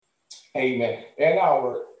Amen. In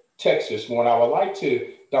our text this morning, I would like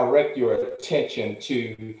to direct your attention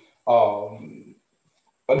to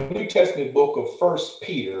a New Testament book of First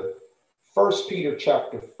Peter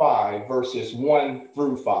chapter 5, verses 1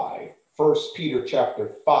 through 5. First Peter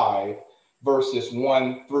chapter 5, verses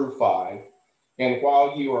 1 through 5. And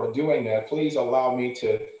while you are doing that, please allow me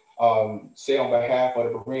to say on behalf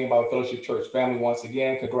of the Berean Bible Fellowship Church family, once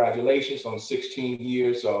again, congratulations on 16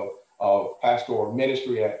 years of pastoral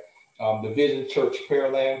ministry at the Vision Church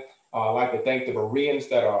Pearland. I'd like to thank the Bereans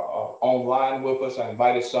that are online with us. I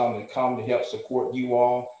invited some to come to help support you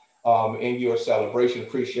all in your celebration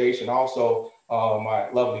appreciation. Also, my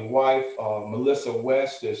lovely wife, Melissa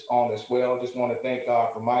West, is on as well. Just want to thank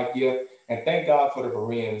God for my gift and thank God for the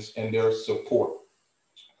Bereans and their support.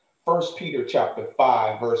 First Peter chapter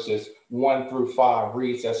 5, verses 1 through 5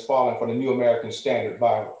 reads as following from the New American Standard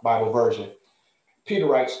Bible Version. Peter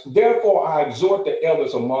writes, "Therefore I exhort the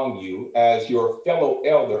elders among you as your fellow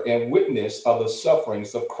elder and witness of the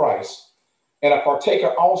sufferings of Christ, and a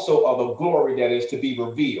partaker also of the glory that is to be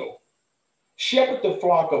revealed. Shepherd the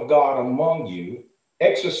flock of God among you,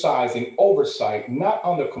 exercising oversight, not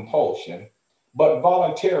under compulsion, but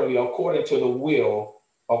voluntarily according to the will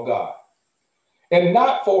of God, and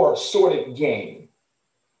not for sordid gain,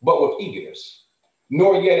 but with eagerness.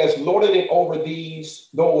 Nor yet as lorded it over those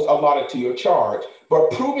allotted to your charge, but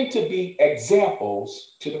proving to be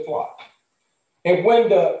examples to the flock. And when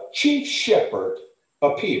the chief shepherd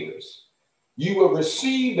appears, you will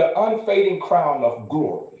receive the unfading crown of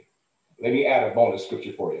glory." Let me add a bonus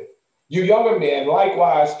scripture for you. "You younger men,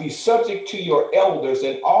 likewise be subject to your elders,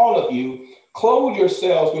 and all of you clothe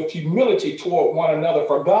yourselves with humility toward one another,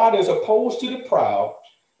 for God is opposed to the proud,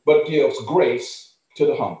 but gives grace to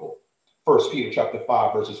the humble." First Peter chapter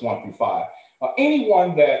 5, verses 1 through 5.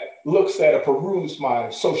 Anyone that looks at or peruses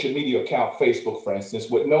my social media account, Facebook, for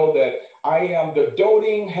instance, would know that I am the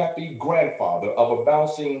doting, happy grandfather of a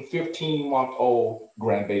bouncing 15-month-old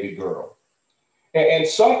grandbaby girl. And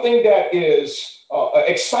something that is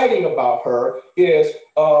exciting about her is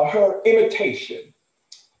her imitation.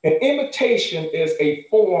 And imitation is a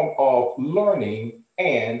form of learning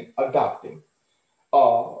and adopting.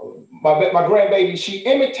 My grandbaby, she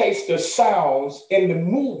imitates the sounds and the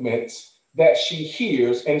movements that she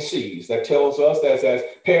hears and sees. That tells us that as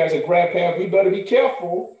parents and grandparents, we better be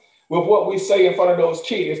careful with what we say in front of those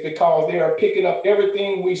kids, because they are picking up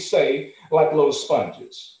everything we say like little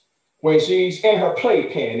sponges. When she's in her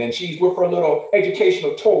playpen and she's with her little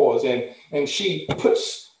educational toys and she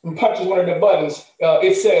punches one of the buttons,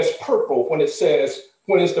 it says purple when it's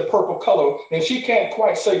the purple color, and she can't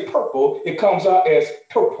quite say purple, it comes out as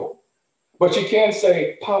purple. But she can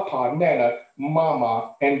say Papa, Nana,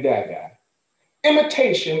 Mama, and Dada.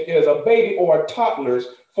 Imitation is a baby or a toddler's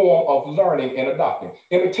form of learning and adopting.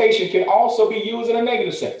 Imitation can also be used in a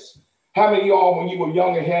negative sense. How many of y'all, when you were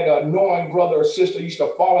younger, had a annoying brother or sister used to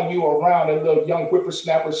follow you around, a little young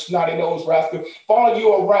whippersnapper, snotty-nosed rascal, follow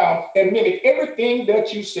you around and mimic everything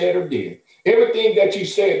that you said or did? Everything that you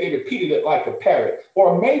said, they repeated it like a parrot.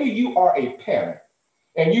 Or maybe you are a parent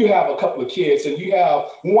and you have a couple of kids and you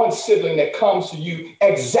have one sibling that comes to you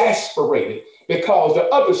exasperated because the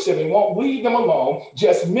other sibling won't leave them alone,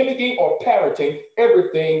 just mimicking or parroting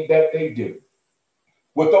everything that they do.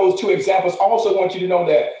 With those two examples, I also want you to know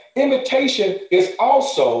that imitation is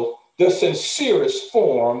also the sincerest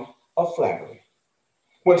form of flattery.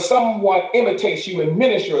 When someone imitates you in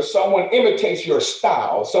ministry, or someone imitates your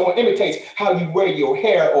style, someone imitates how you wear your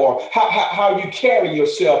hair or how you carry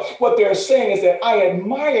yourself, what they're saying is that I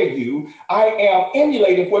admire you, I am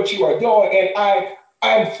emulating what you are doing, and I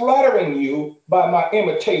am flattering you by my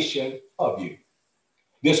imitation of you.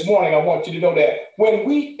 This morning, I want you to know that when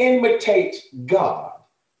we imitate God,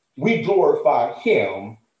 we glorify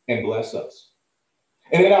him and bless us.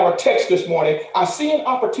 And in our text this morning, I see an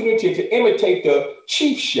opportunity to imitate the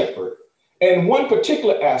chief shepherd in one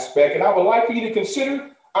particular aspect. And I would like for you to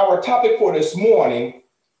consider our topic for this morning,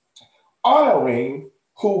 honoring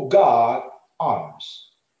who God honors.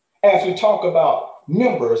 As we talk about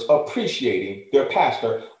members appreciating their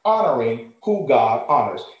pastor, honoring who God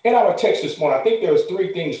honors. In our text this morning, I think there's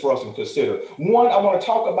three things for us to consider. One, I want to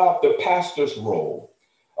talk about the pastor's role.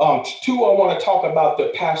 Two, I want to talk about the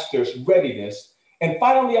pastor's readiness. And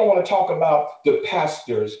finally, I want to talk about the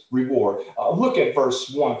pastor's reward. Look at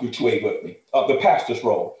verse 1 through 28 with me, the pastor's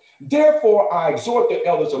role. "Therefore, I exhort the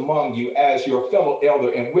elders among you as your fellow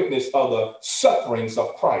elder and witness of the sufferings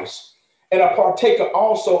of Christ, and a partaker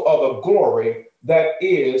also of the glory that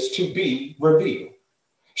is to be revealed.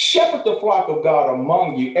 Shepherd the flock of God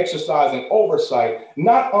among you, exercising oversight,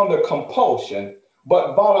 not under compulsion,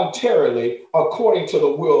 but voluntarily according to the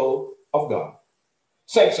will of God.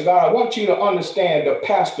 Saints of God, I want you to understand the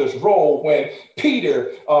pastor's role when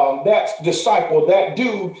Peter, that disciple, that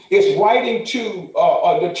dude, is writing to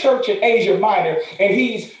the church in Asia Minor, and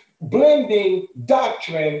he's blending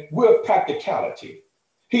doctrine with practicality.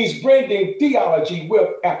 He's blending theology with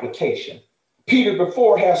application. Peter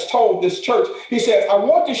before has told this church, he says, I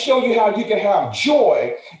want to show you how you can have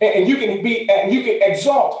joy and you can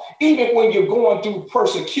exalt even when you're going through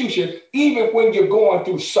persecution, even when you're going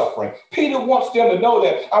through suffering. Peter wants them to know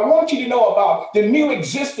that. I want you to know about the new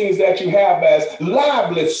existence that you have as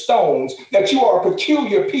lively stones, that you are a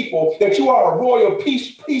peculiar people, that you are a royal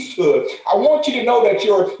priesthood. I want you to know that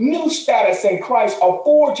your new status in Christ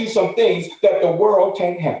affords you some things that the world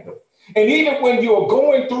can't handle. And even when you're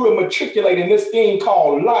going through and matriculating this thing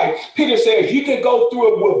called life, Peter says you can go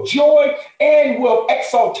through it with joy and with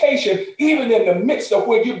exaltation, even in the midst of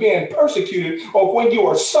when you're being persecuted or when you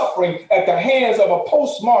are suffering at the hands of a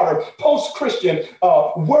post-martyr, post-Christian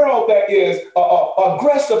world that is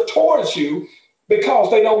aggressive towards you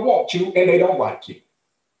because they don't want you and they don't like you.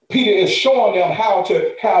 Peter is showing them how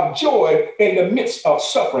to have joy in the midst of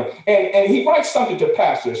suffering. And he writes something to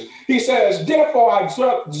pastors. He says, therefore, I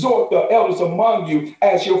exhort the elders among you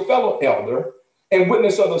as your fellow elder and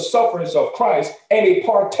witness of the sufferings of Christ and a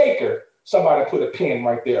partaker. Somebody put a pen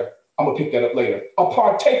right there. I'm going to pick that up later. A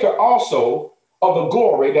partaker also of the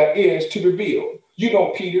glory that is to be revealed. You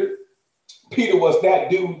know, Peter was that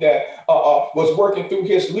dude that was working through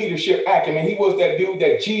his leadership acumen. He was that dude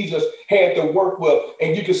that Jesus had to work with.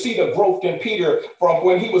 And you can see the growth in Peter from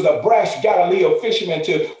when he was a brash Galilean fisherman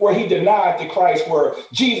to where he denied the Christ, where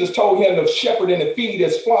Jesus told him to shepherd and to feed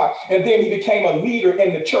his flock. And then he became a leader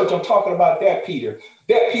in the church. I'm talking about that Peter.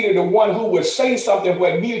 That Peter, the one who would say something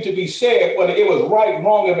what needed to be said, whether it was right,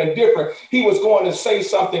 wrong, or indifferent, he was going to say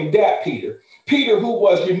something. That Peter. Peter, who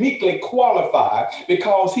was uniquely qualified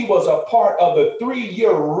because he was a part of the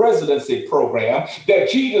 3-year residency program that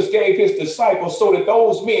Jesus gave his disciples so that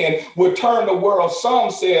those men would turn the world,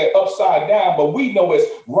 some said upside down, but we know it's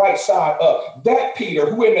right side up. That Peter,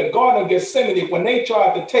 who in the Garden of Gethsemane, when they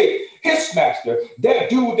tried to take his master, that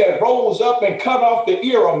dude that rose up and cut off the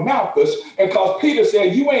ear of Malchus, and because Peter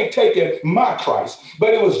said, you ain't taking my Christ.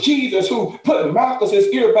 But it was Jesus who put Malchus's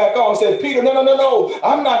ear back on and said, Peter, no,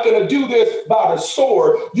 I'm not going to do this by the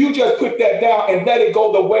sword. You just put that down and let it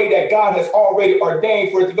go the way that God has already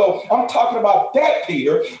ordained for it to go. I'm talking about that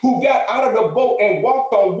Peter who got out of the boat and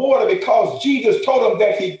walked on water because Jesus told him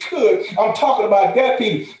that he could. I'm talking about that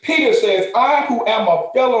Peter. Peter says, I who am a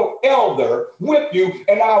fellow elder with you,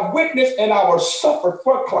 and I witness and I will suffer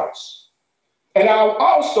for Christ. And I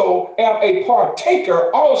also am a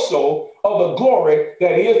partaker also of the glory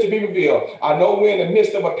that is to be revealed. I know we're in the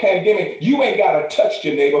midst of a pandemic. You ain't got to touch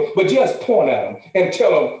your neighbor, but just point at them and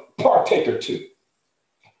tell them partaker too.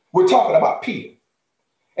 We're talking about Peter.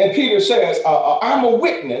 And Peter says, I'm a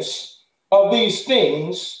witness of these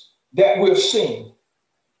things that we've seen.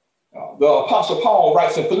 The Apostle Paul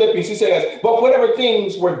writes in Philippians, he says, but whatever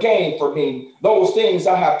things were gained for me, those things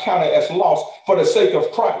I have counted as loss for the sake of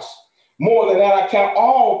Christ. More than that, I count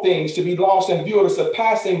all things to be lost in view of the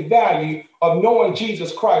surpassing value of knowing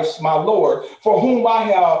Jesus Christ, my Lord, for whom I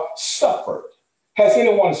have suffered. Has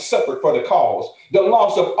anyone suffered for the cause? The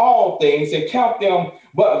loss of all things, and count them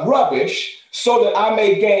but rubbish, so that I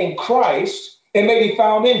may gain Christ and may be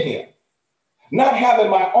found in him. Not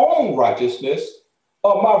having my own righteousness,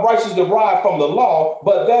 of my righteousness derived from the law,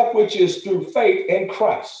 but that which is through faith in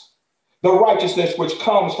Christ. The righteousness which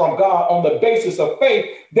comes from God on the basis of faith,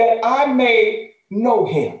 that I may know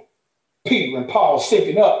him. Peter and Paul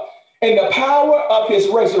syncing up. And the power of his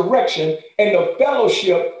resurrection and the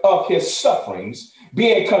fellowship of his sufferings,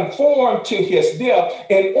 being conformed to his death,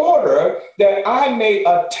 in order that I may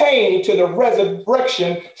attain to the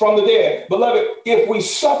resurrection from the dead. Beloved, if we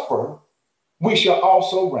suffer, we shall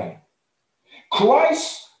also reign.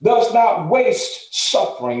 Christ does not waste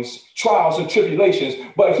sufferings, trials, and tribulations,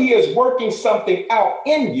 but he is working something out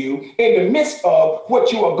in you in the midst of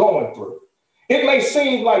what you are going through. It may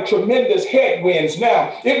seem like tremendous headwinds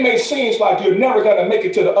now. It may seem like you're never going to make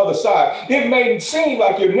it to the other side. It may seem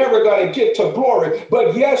like you're never going to get to glory.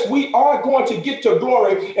 But yes, we are going to get to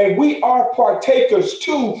glory, and we are partakers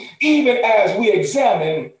too, even as we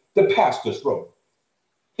examine the pastor's role.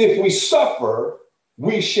 If we suffer,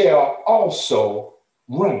 we shall also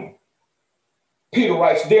reign. Peter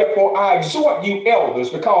writes, therefore, I exhort you elders,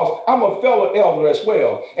 because I'm a fellow elder as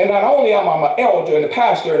well. And not only am I an elder and a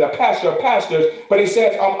pastor of pastors, but he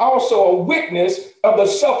says, I'm also a witness of the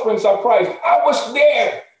sufferings of Christ. I was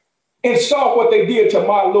there and saw what they did to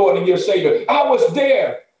my Lord and your Savior. I was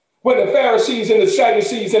there when the Pharisees and the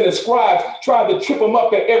Sadducees and the scribes tried to trip him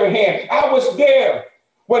up at every hand. I was there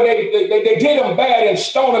when they did him bad and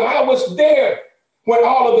stoned him. I was there when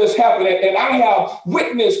all of this happened, and I have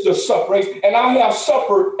witnessed the sufferings, and I have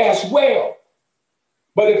suffered as well.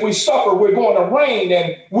 But if we suffer, we're going to reign,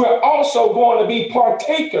 and we're also going to be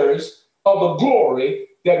partakers of the glory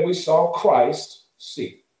that we saw Christ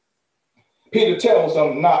see. Peter tells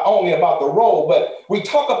them not only about the role, but we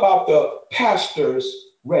talk about the pastor's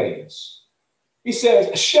readiness. He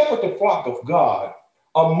says, shepherd the flock of God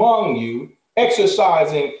among you,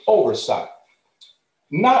 exercising oversight,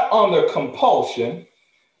 not under compulsion,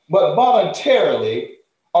 but voluntarily,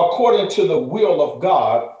 according to the will of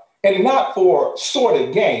God, and not for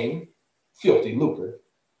sordid gain, filthy lucre,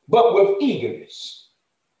 but with eagerness,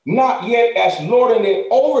 not yet as lording it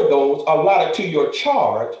over those allotted to your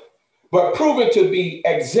charge, but proven to be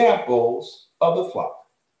examples of the flock.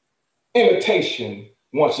 Imitation,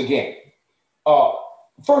 once again.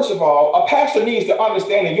 First of all, a pastor needs to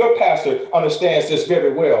understand, and your pastor understands this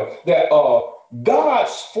very well, that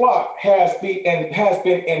God's flock has been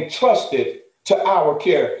entrusted to our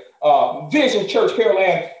care. Vision Church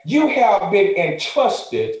Pearland, you have been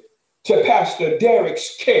entrusted to Pastor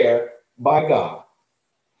Deryck's care by God.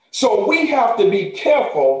 So we have to be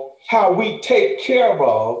careful how we take care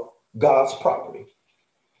of God's property.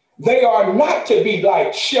 They are not to be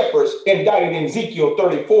like shepherds indicted in Ezekiel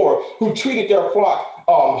 34 who treated their flock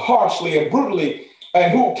harshly and brutally and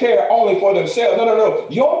who care only for themselves. No.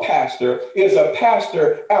 Your pastor is a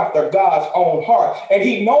pastor after God's own heart. And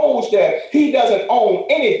he knows that he doesn't own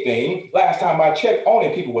anything. Last time I checked,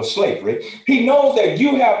 owning people was slavery. He knows that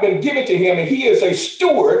you have been given to him and he is a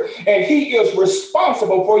steward and he is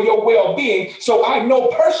responsible for your well-being. So I know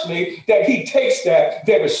personally that he takes that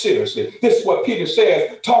very seriously. This is what Peter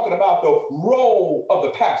says, talking about the role of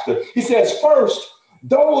the pastor. He says, first,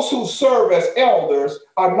 those who serve as elders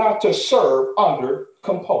are not to serve under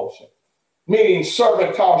compulsion. Meaning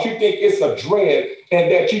servant because you think it's a dread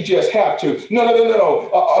and that you just have to. No.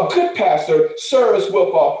 A good pastor serves with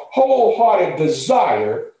a wholehearted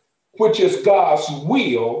desire, which is God's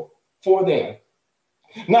will for them.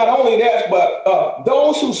 Not only that, but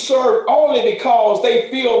those who serve only because they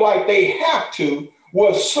feel like they have to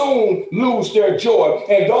will soon lose their joy.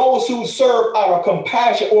 And those who serve out of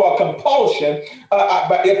compassion or a compulsion,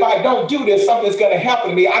 but if I don't do this, something's going to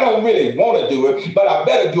happen to me. I don't really want to do it, but I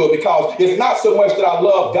better do it because it's not so much that I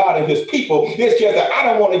love God and his people. It's just that I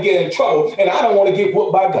don't want to get in trouble and I don't want to get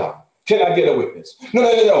whooped by God. Can I get a witness?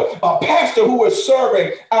 No. A pastor who is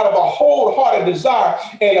serving out of a wholehearted desire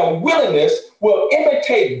and a willingness will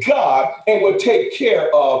imitate God and will take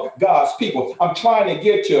care of God's people. I'm trying to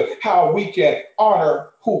get to how we can honor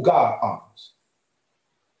who God honors.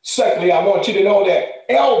 Secondly, I want you to know that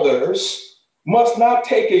elders must not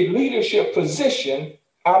take a leadership position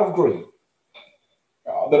out of greed.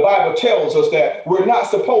 The Bible tells us that we're not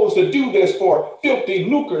supposed to do this for filthy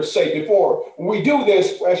lucre's sake. Before we do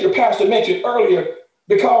this, as your pastor mentioned earlier,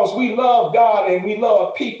 because we love God and we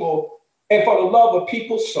love people and for the love of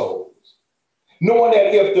people's souls. Knowing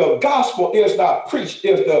that if the gospel is not preached,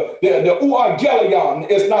 if the euangelion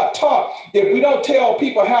is not taught, if we don't tell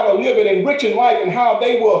people how to live an enriching life and how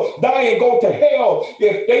they will die and go to hell,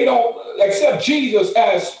 if they don't accept Jesus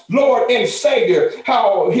as Lord and Savior,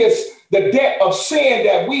 how the debt of sin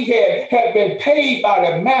that we had been paid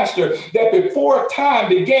by the master, that before time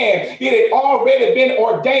began, it had already been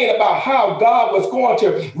ordained about how God was going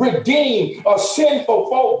to redeem a sinful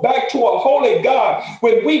folk back to a holy God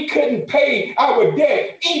when we couldn't pay our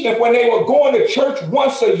debt, even when they were going to church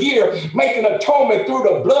once a year, making atonement through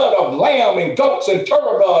the blood of lamb and goats and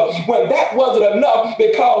turtle doves, when that wasn't enough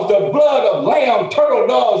because the blood of lamb, turtle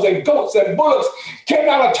doves, and goats and bullocks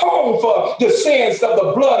cannot atone for the sins of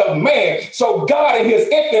the blood of man. So God in his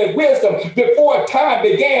infinite wisdom, before time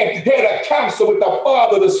began, had a counsel with the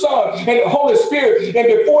Father, the Son, and the Holy Spirit. And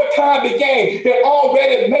before time began, had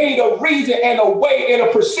already made a reason and a way and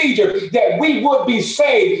a procedure that we would be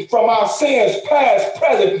saved from our sins, past,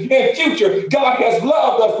 present, and future. God has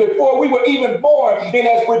loved us before we were even born and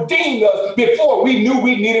has redeemed us before we knew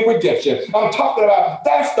we needed redemption. I'm talking about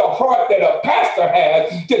that's the heart that a pastor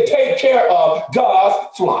has to take care of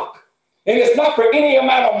God's flock. And it's not for any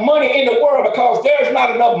amount of money in the world, because there's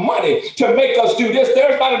not enough money to make us do this.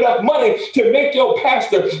 There's not enough money to make your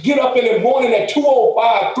pastor get up in the morning at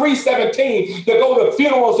 2:05, 3:17 to go to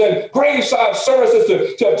funerals and graveside services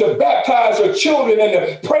to baptize your children and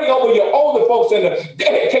to pray over your older folks and to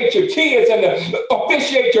dedicate your kids and to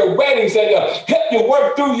officiate your weddings and to help you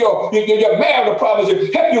work through your marital problems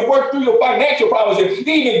and help you work through your financial problems and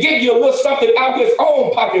even give you a little something out of his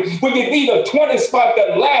own pocket when you need a 20 spot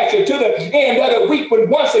that lasts you to the end of the week. But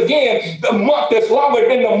once again, the month that's longer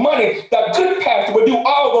than the money. The good pastor will do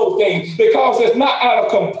all those things because it's not out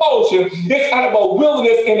of compulsion. It's out of a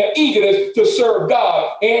willingness and an eagerness to serve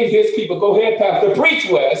God and his people. Go ahead, Pastor. Preach,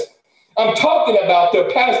 Wes. I'm talking about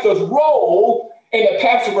the pastor's role and the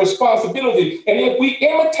pastor's responsibility. And if we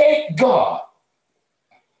imitate God,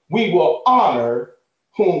 we will honor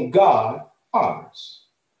whom God honors.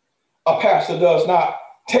 A pastor does not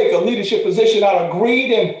take a leadership position out of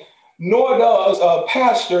greed, and nor does a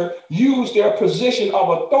pastor use their position of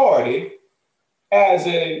authority as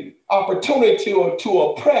an opportunity to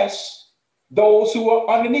oppress those who are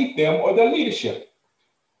underneath them or their leadership.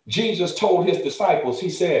 Jesus told his disciples, he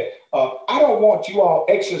said, I don't want you all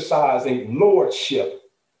exercising lordship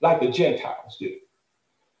like the Gentiles do.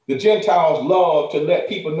 The Gentiles love to let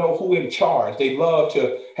people know who in charge. They love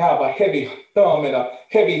to have a heavy thumb and a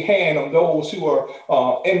heavy hand on those who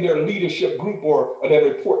are in their leadership group or that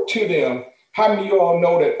report to them. How many of you all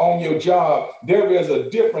know that on your job, there is a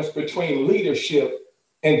difference between leadership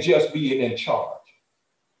and just being in charge?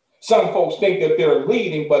 Some folks think that they're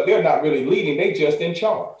leading, but they're not really leading. They just in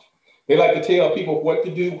charge. They like to tell people what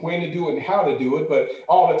to do, when to do it, and how to do it, but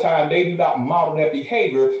all the time they do not model that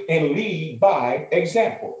behavior and lead by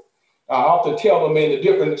example. I often tell them in the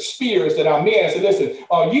different spheres that I'm in, I say, listen,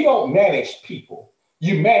 you don't manage people.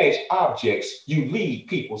 You manage objects. You lead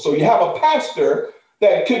people. So you have a pastor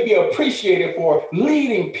that could be appreciated for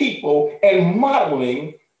leading people and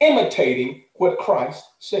modeling, imitating what Christ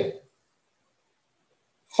said.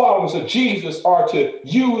 Followers of Jesus are to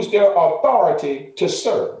use their authority to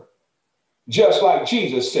serve, just like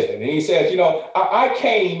Jesus said. And he says, I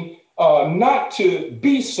came not to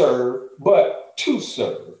be served, but to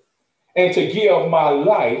serve, and to give my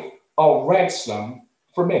life a ransom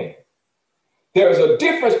for many. There's a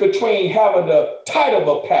difference between having the title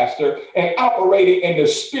of pastor and operating in the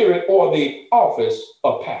spirit or the office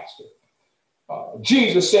of pastor.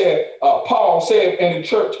 Jesus said, Paul said in the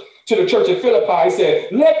church, to the church of Philippi, he said,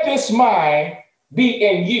 let this mind be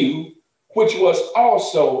in you, which was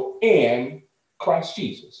also in Christ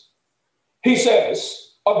Jesus. He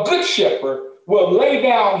says, a good shepherd will lay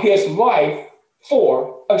down his life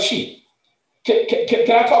for a sheep. Can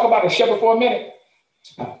I talk about a shepherd for a minute?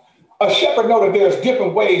 A shepherd knows that there's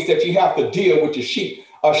different ways that you have to deal with your sheep.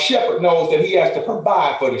 A shepherd knows that he has to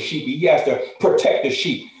provide for the sheep. He has to protect the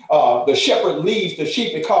sheep. The shepherd leads the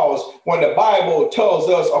sheep because when the Bible tells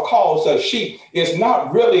us or calls us sheep, it's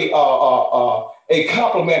not really a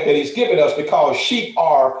compliment that he's given us, because sheep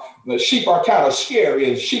are kind of scary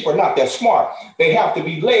and sheep are not that smart. They have to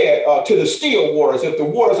be led to the still waters. If the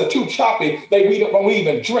waters are too choppy, they don't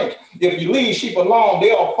even drink. If you leave sheep alone,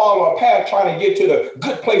 they'll follow a path trying to get to the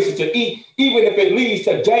good places to eat, even if it leads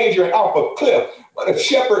to danger and off a cliff. But a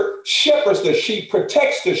shepherd shepherds the sheep,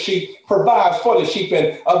 protects the sheep, provides for the sheep.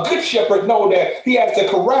 And a good shepherd knows that he has to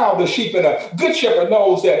corral the sheep. And a good shepherd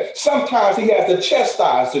knows that sometimes he has to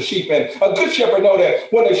chastise the sheep. And a good shepherd knows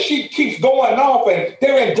that when a sheep keeps going off and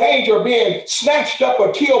they're in danger of being snatched up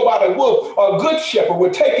or killed by the wolf, a good shepherd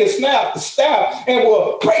will take his staff and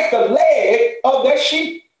will break the leg of that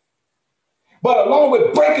sheep. But along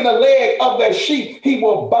with breaking the leg of that sheep, he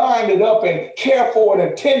will bind it up and care for it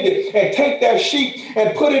and tend it and take that sheep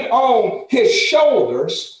and put it on his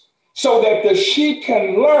shoulders so that the sheep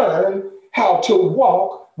can learn how to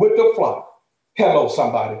walk with the flock. Hello,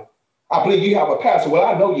 somebody. I believe you have a pastor. Well,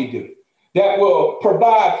 I know you do. That will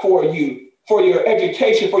provide for you, for your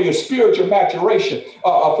education, for your spiritual maturation,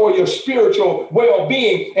 for your spiritual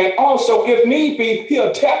well-being. And also, if need be,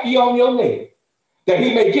 he'll tap you on your leg, that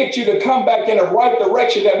he may get you to come back in the right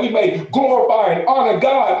direction, that we may glorify and honor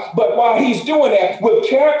God. But while he's doing that, with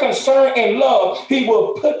care, concern, and love, he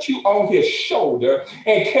will put you on his shoulder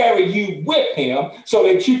and carry you with him so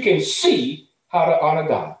that you can see how to honor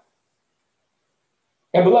God.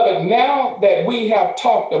 And beloved, now that we have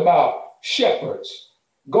talked about shepherds,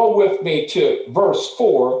 go with me to verse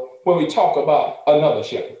 4 when we talk about another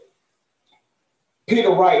shepherd.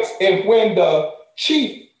 Peter writes, and when the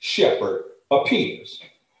chief shepherd appears,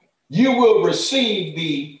 you will receive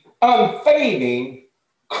the unfading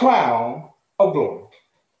crown of glory.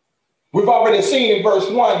 We've already seen in verse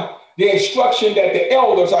 1 the instruction that the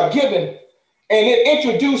elders are given And it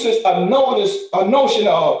introduces a notion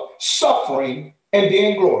of suffering and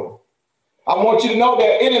then glory. I want you to know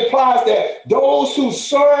that it implies that those who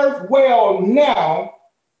serve well now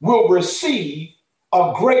will receive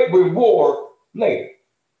a great reward later.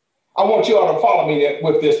 I want you all to follow me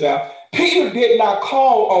with this now. Peter did not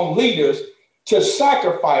call on leaders to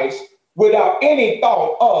sacrifice without any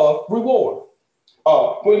thought of reward.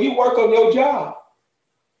 When you work on your job,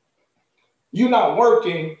 you're not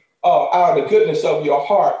working out of the goodness of your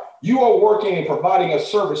heart. You are working and providing a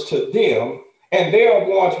service to them, and they are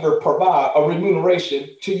going to provide a remuneration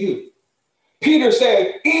to you. Peter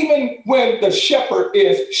said, even when the shepherd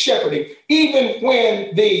is shepherding, even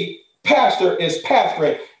when the pastor is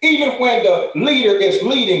pastoring, even when the leader is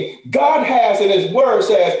leading, God has in his word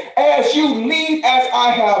says, as you lead as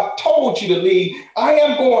I have told you to lead, I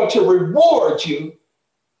am going to reward you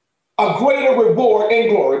a greater reward and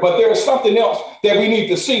glory. But there's something else that we need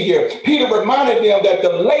to see here. Peter reminded them that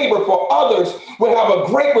the labor for others will have a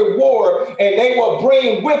great reward, and they will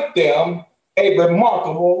bring with them a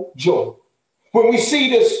remarkable joy. When we see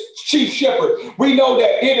this chief shepherd, we know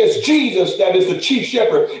that it is Jesus that is the chief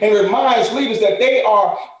shepherd, and reminds leaders that they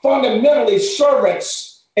are fundamentally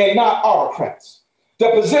servants and not autocrats. The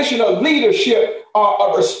position of leadership are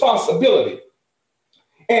a responsibility,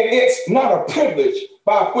 and it's not a privilege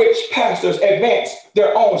by which pastors advance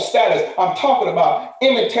their own status. I'm talking about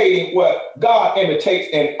imitating what God imitates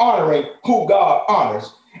and honoring who God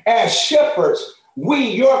honors. As shepherds, we,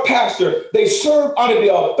 your pastor, they serve under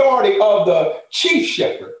the authority of the chief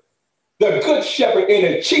shepherd, the good shepherd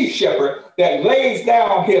and the chief shepherd that lays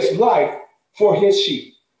down his life for his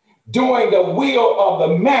sheep, doing the will of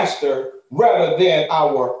the master rather than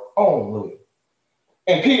our own will.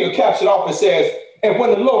 And Peter caps it off and says, and when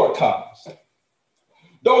the Lord comes,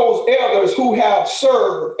 those elders who have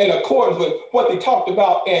served in accordance with what they talked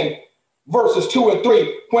about in verses 2 and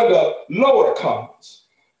 3, when the Lord comes,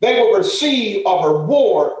 they will receive a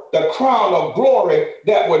reward, the crown of glory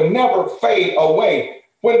that will never fade away.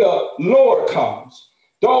 When the Lord comes,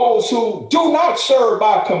 those who do not serve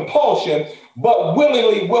by compulsion, but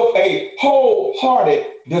willingly with a wholehearted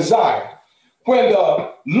desire. When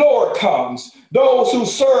the Lord comes, those who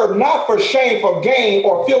serve not for shameful gain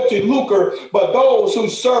or filthy lucre, but those who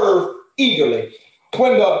serve eagerly.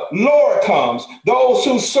 When the Lord comes, those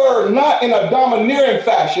who serve not in a domineering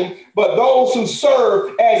fashion, but those who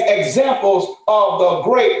serve as examples of the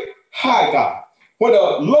great high God. When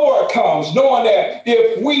the Lord comes, knowing that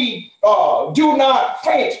if we do not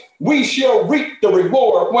faint, we shall reap the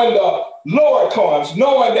reward. When the Lord comes,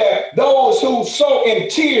 knowing that those who sow in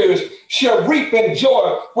tears shall reap in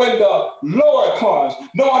joy. When the Lord comes,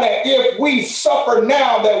 knowing that if we suffer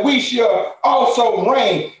now, that we shall also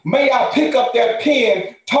reign. May I pick up that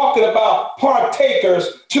pen talking about partakers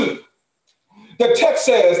too. The text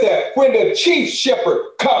says that when the chief shepherd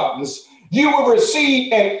comes, you will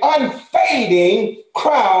receive an unfading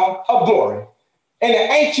crown of glory. In the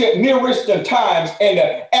ancient Near Eastern times and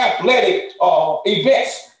the athletic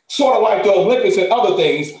events, sort of like the Olympics and other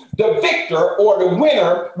things, the victor or the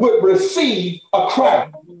winner would receive a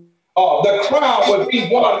crown. The crown would be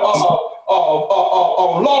one of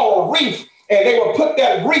laurel wreath, and they would put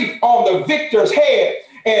that wreath on the victor's head,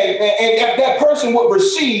 and that person would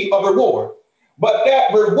receive a reward. But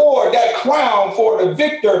that reward, that crown for the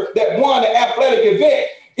victor that won the athletic event,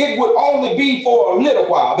 it would only be for a little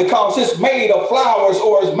while because it's made of flowers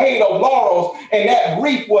or it's made of laurels, and that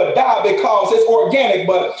wreath would die because it's organic.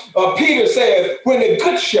 But Peter says, when the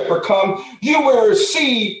good shepherd comes, you will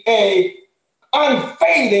receive a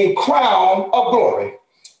unfading crown of glory.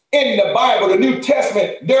 In the Bible, the New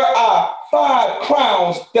Testament, there are 5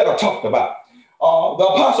 crowns that are talked about. The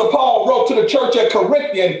Apostle Paul wrote to the church at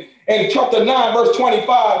Corinthians in chapter 9, verse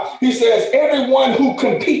 25. He says, everyone who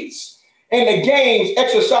competes in the games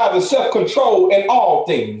exercises self-control in all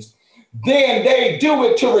things. Then they do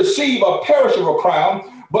it to receive a perishable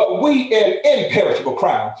crown, but we an imperishable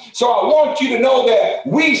crown. So I want you to know that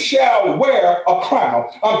we shall wear a crown.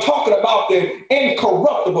 I'm talking about the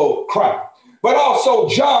incorruptible crown. But also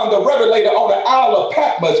John, the revelator on the Isle of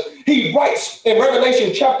Patmos, he writes in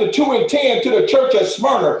Revelation chapter 2 and 10 to the church at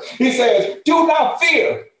Smyrna. He says, do not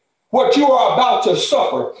fear what you are about to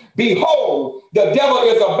suffer. Behold, the devil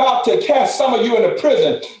is about to cast some of you into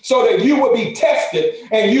prison so that you will be tested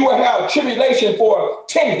and you will have tribulation for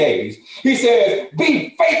 10 days. He says,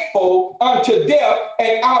 be faithful unto death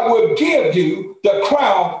and I will give you the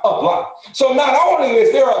crown of life. So not only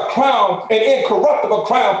is there a crown, an incorruptible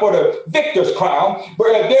crown for the victor's crown,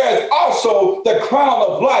 but there is also the crown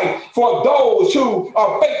of life for those who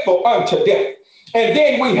are faithful unto death. And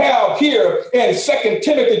then we have here in 2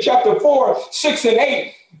 Timothy chapter 4, 6 and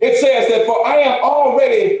 8, it says that for I am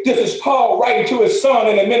already, this is Paul writing to his son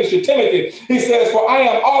in the ministry, Timothy. He says, for I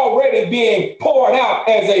am already being poured out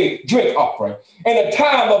as a drink offering, and the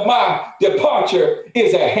time of my departure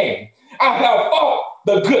is at hand. I have fought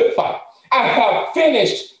the good fight. I have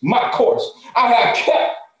finished my course. I have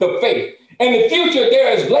kept the faith. In the future,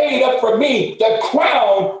 there is laid up for me the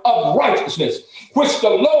crown of righteousness, which the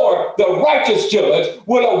Lord, the righteous judge,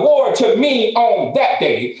 will award to me on that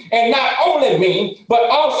day. And not only me, but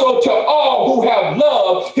also to all who have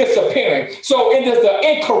loved his appearing. So it is the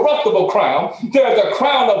incorruptible crown. There's a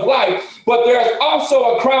crown of life, but there's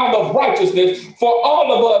also a crown of righteousness for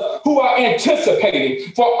all of us who are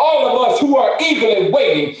anticipating, for all of us who are eagerly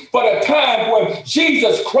waiting for the time when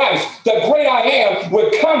Jesus Christ, the great I am,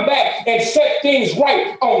 will come back and set things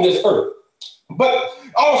right on this earth. But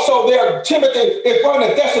also there, Timothy, in front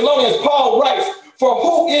of Thessalonians, Paul writes, for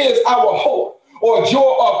who is our hope or joy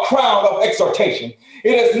or crown of exhortation?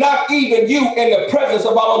 It is not even you in the presence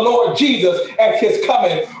of our Lord Jesus at his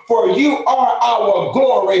coming, for you are our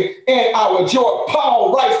glory and our joy.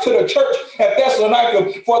 Paul writes to the church at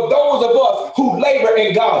Thessalonica, for those of us who labor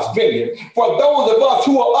in God's vineyard, for those of us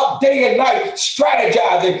who are up day and night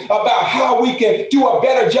strategizing about how we can do a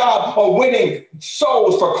better job of winning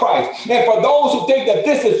souls for Christ. And for those who think that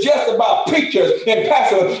this is just about preachers and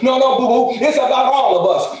pastors, no, boo-boo, it's about all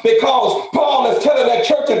of us, because Paul is telling that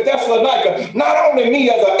church in Thessalonica, not only me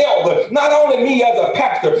as an elder, not only me as a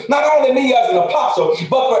pastor, not only me as an apostle,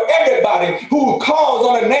 but for everybody who calls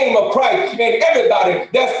on the name of Christ, and everybody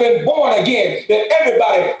that's been born again, and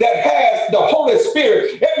everybody that has the Holy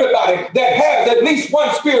Spirit, everybody that has at least one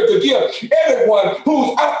spiritual gift, everyone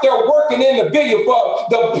who's out there working in the vineyard, for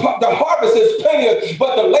the harvest is plenty,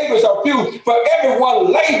 but the labors are few, for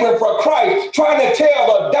everyone laboring for Christ, trying to tell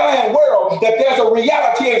a dying world that there's a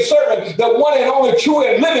reality in serving the one and only true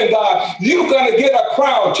and living God. You're going to get a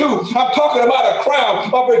crown too. I'm talking about a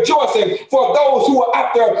crown of rejoicing for those who are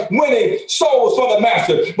out there winning souls for the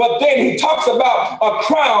master. But then he talks about a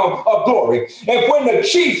crown of glory. And when the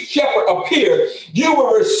chief shepherd appears, you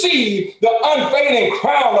will receive the unfading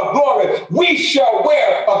crown of glory. We shall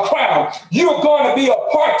wear a crown. You're going to be a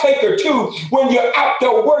partaker too when you're out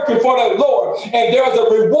there working for the Lord. And there's a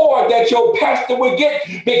reward that your pastor will get,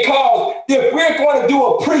 because if we're going to do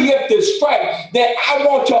a preemptive strike, then I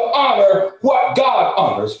want to honor what God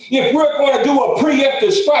honors. If we're going to do a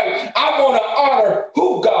preemptive strike, I want to honor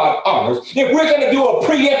who God honors. If we're going to do a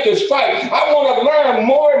preemptive strike, I want to learn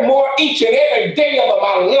more and more each and every day of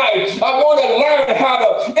my life. I want to learn how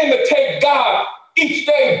to imitate God each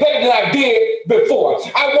day better than I did before.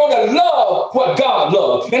 I want to love what God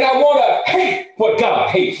loves, and I want to hate what God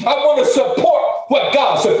hates. I want to support what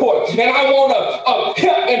God supports, and I want to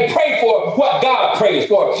help and pray for what God prays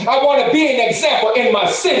for. I want to be an example in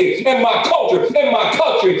my city, in my culture, in my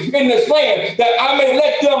country, in this land, that I may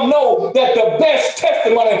let them know that the best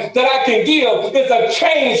testimony that I can give is a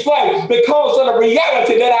changed life, because of the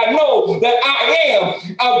reality that I know that I am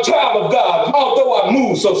a child of God, although I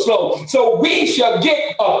move so slow. So we shall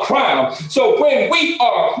get a crown. So when we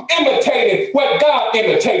are imitating what God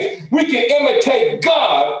imitates, we can imitate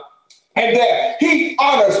God, and that he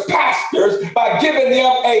honors pastors by giving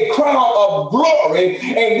them a crown of glory,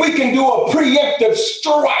 and we can do a preemptive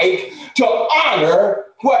strike to honor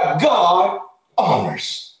what God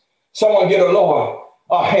honors. Someone get a Lord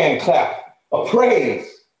a hand clap, a praise.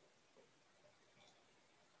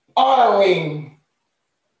 Honoring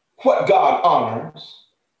what God honors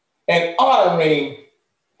and honoring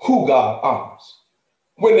who God honors.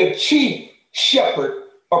 When the chief shepherd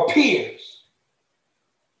appears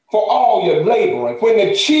for all your laboring, when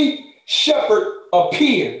the chief shepherd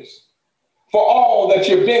appears for all that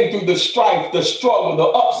you've been through, the strife, the struggle, the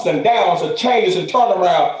ups and downs, the changes and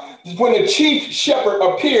turnaround, when the chief shepherd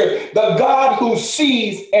appears, the God who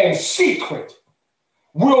sees in secret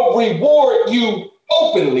will reward you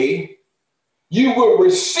openly. You will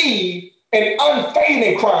receive an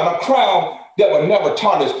unfading crown, a crown that will never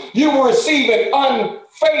tarnish. You will receive an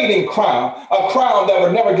unfading crown, a crown that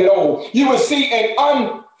will never get old. You will see an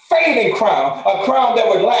unfading crown, a crown that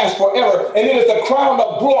would last forever. And it is the crown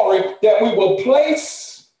of glory that we will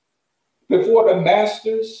place before the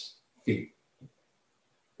master's feet.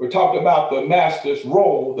 We talked about the master's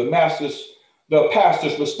role, the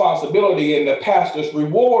pastor's responsibility, and the pastor's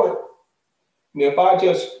reward. And if I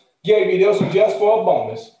just gave you this just for a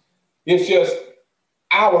bonus, it's just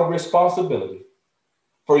our responsibility.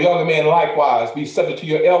 For young men, likewise, be subject to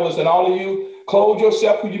your elders, and all of you, clothe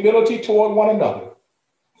yourself with humility toward one another.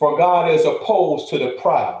 For God is opposed to the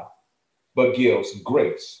proud, but gives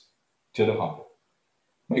grace to the humble.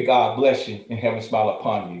 May God bless you and heaven smile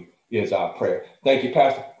upon you is our prayer. Thank you,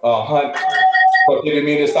 Pastor Hunte, for giving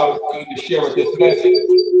me this opportunity to share with this message,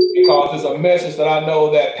 because it's a message that I know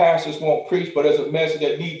that pastors won't preach, but it's a message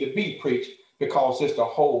that needs to be preached because it's the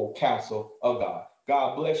whole counsel of God.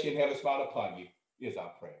 God bless you and heaven smile upon you is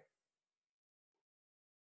our prayer.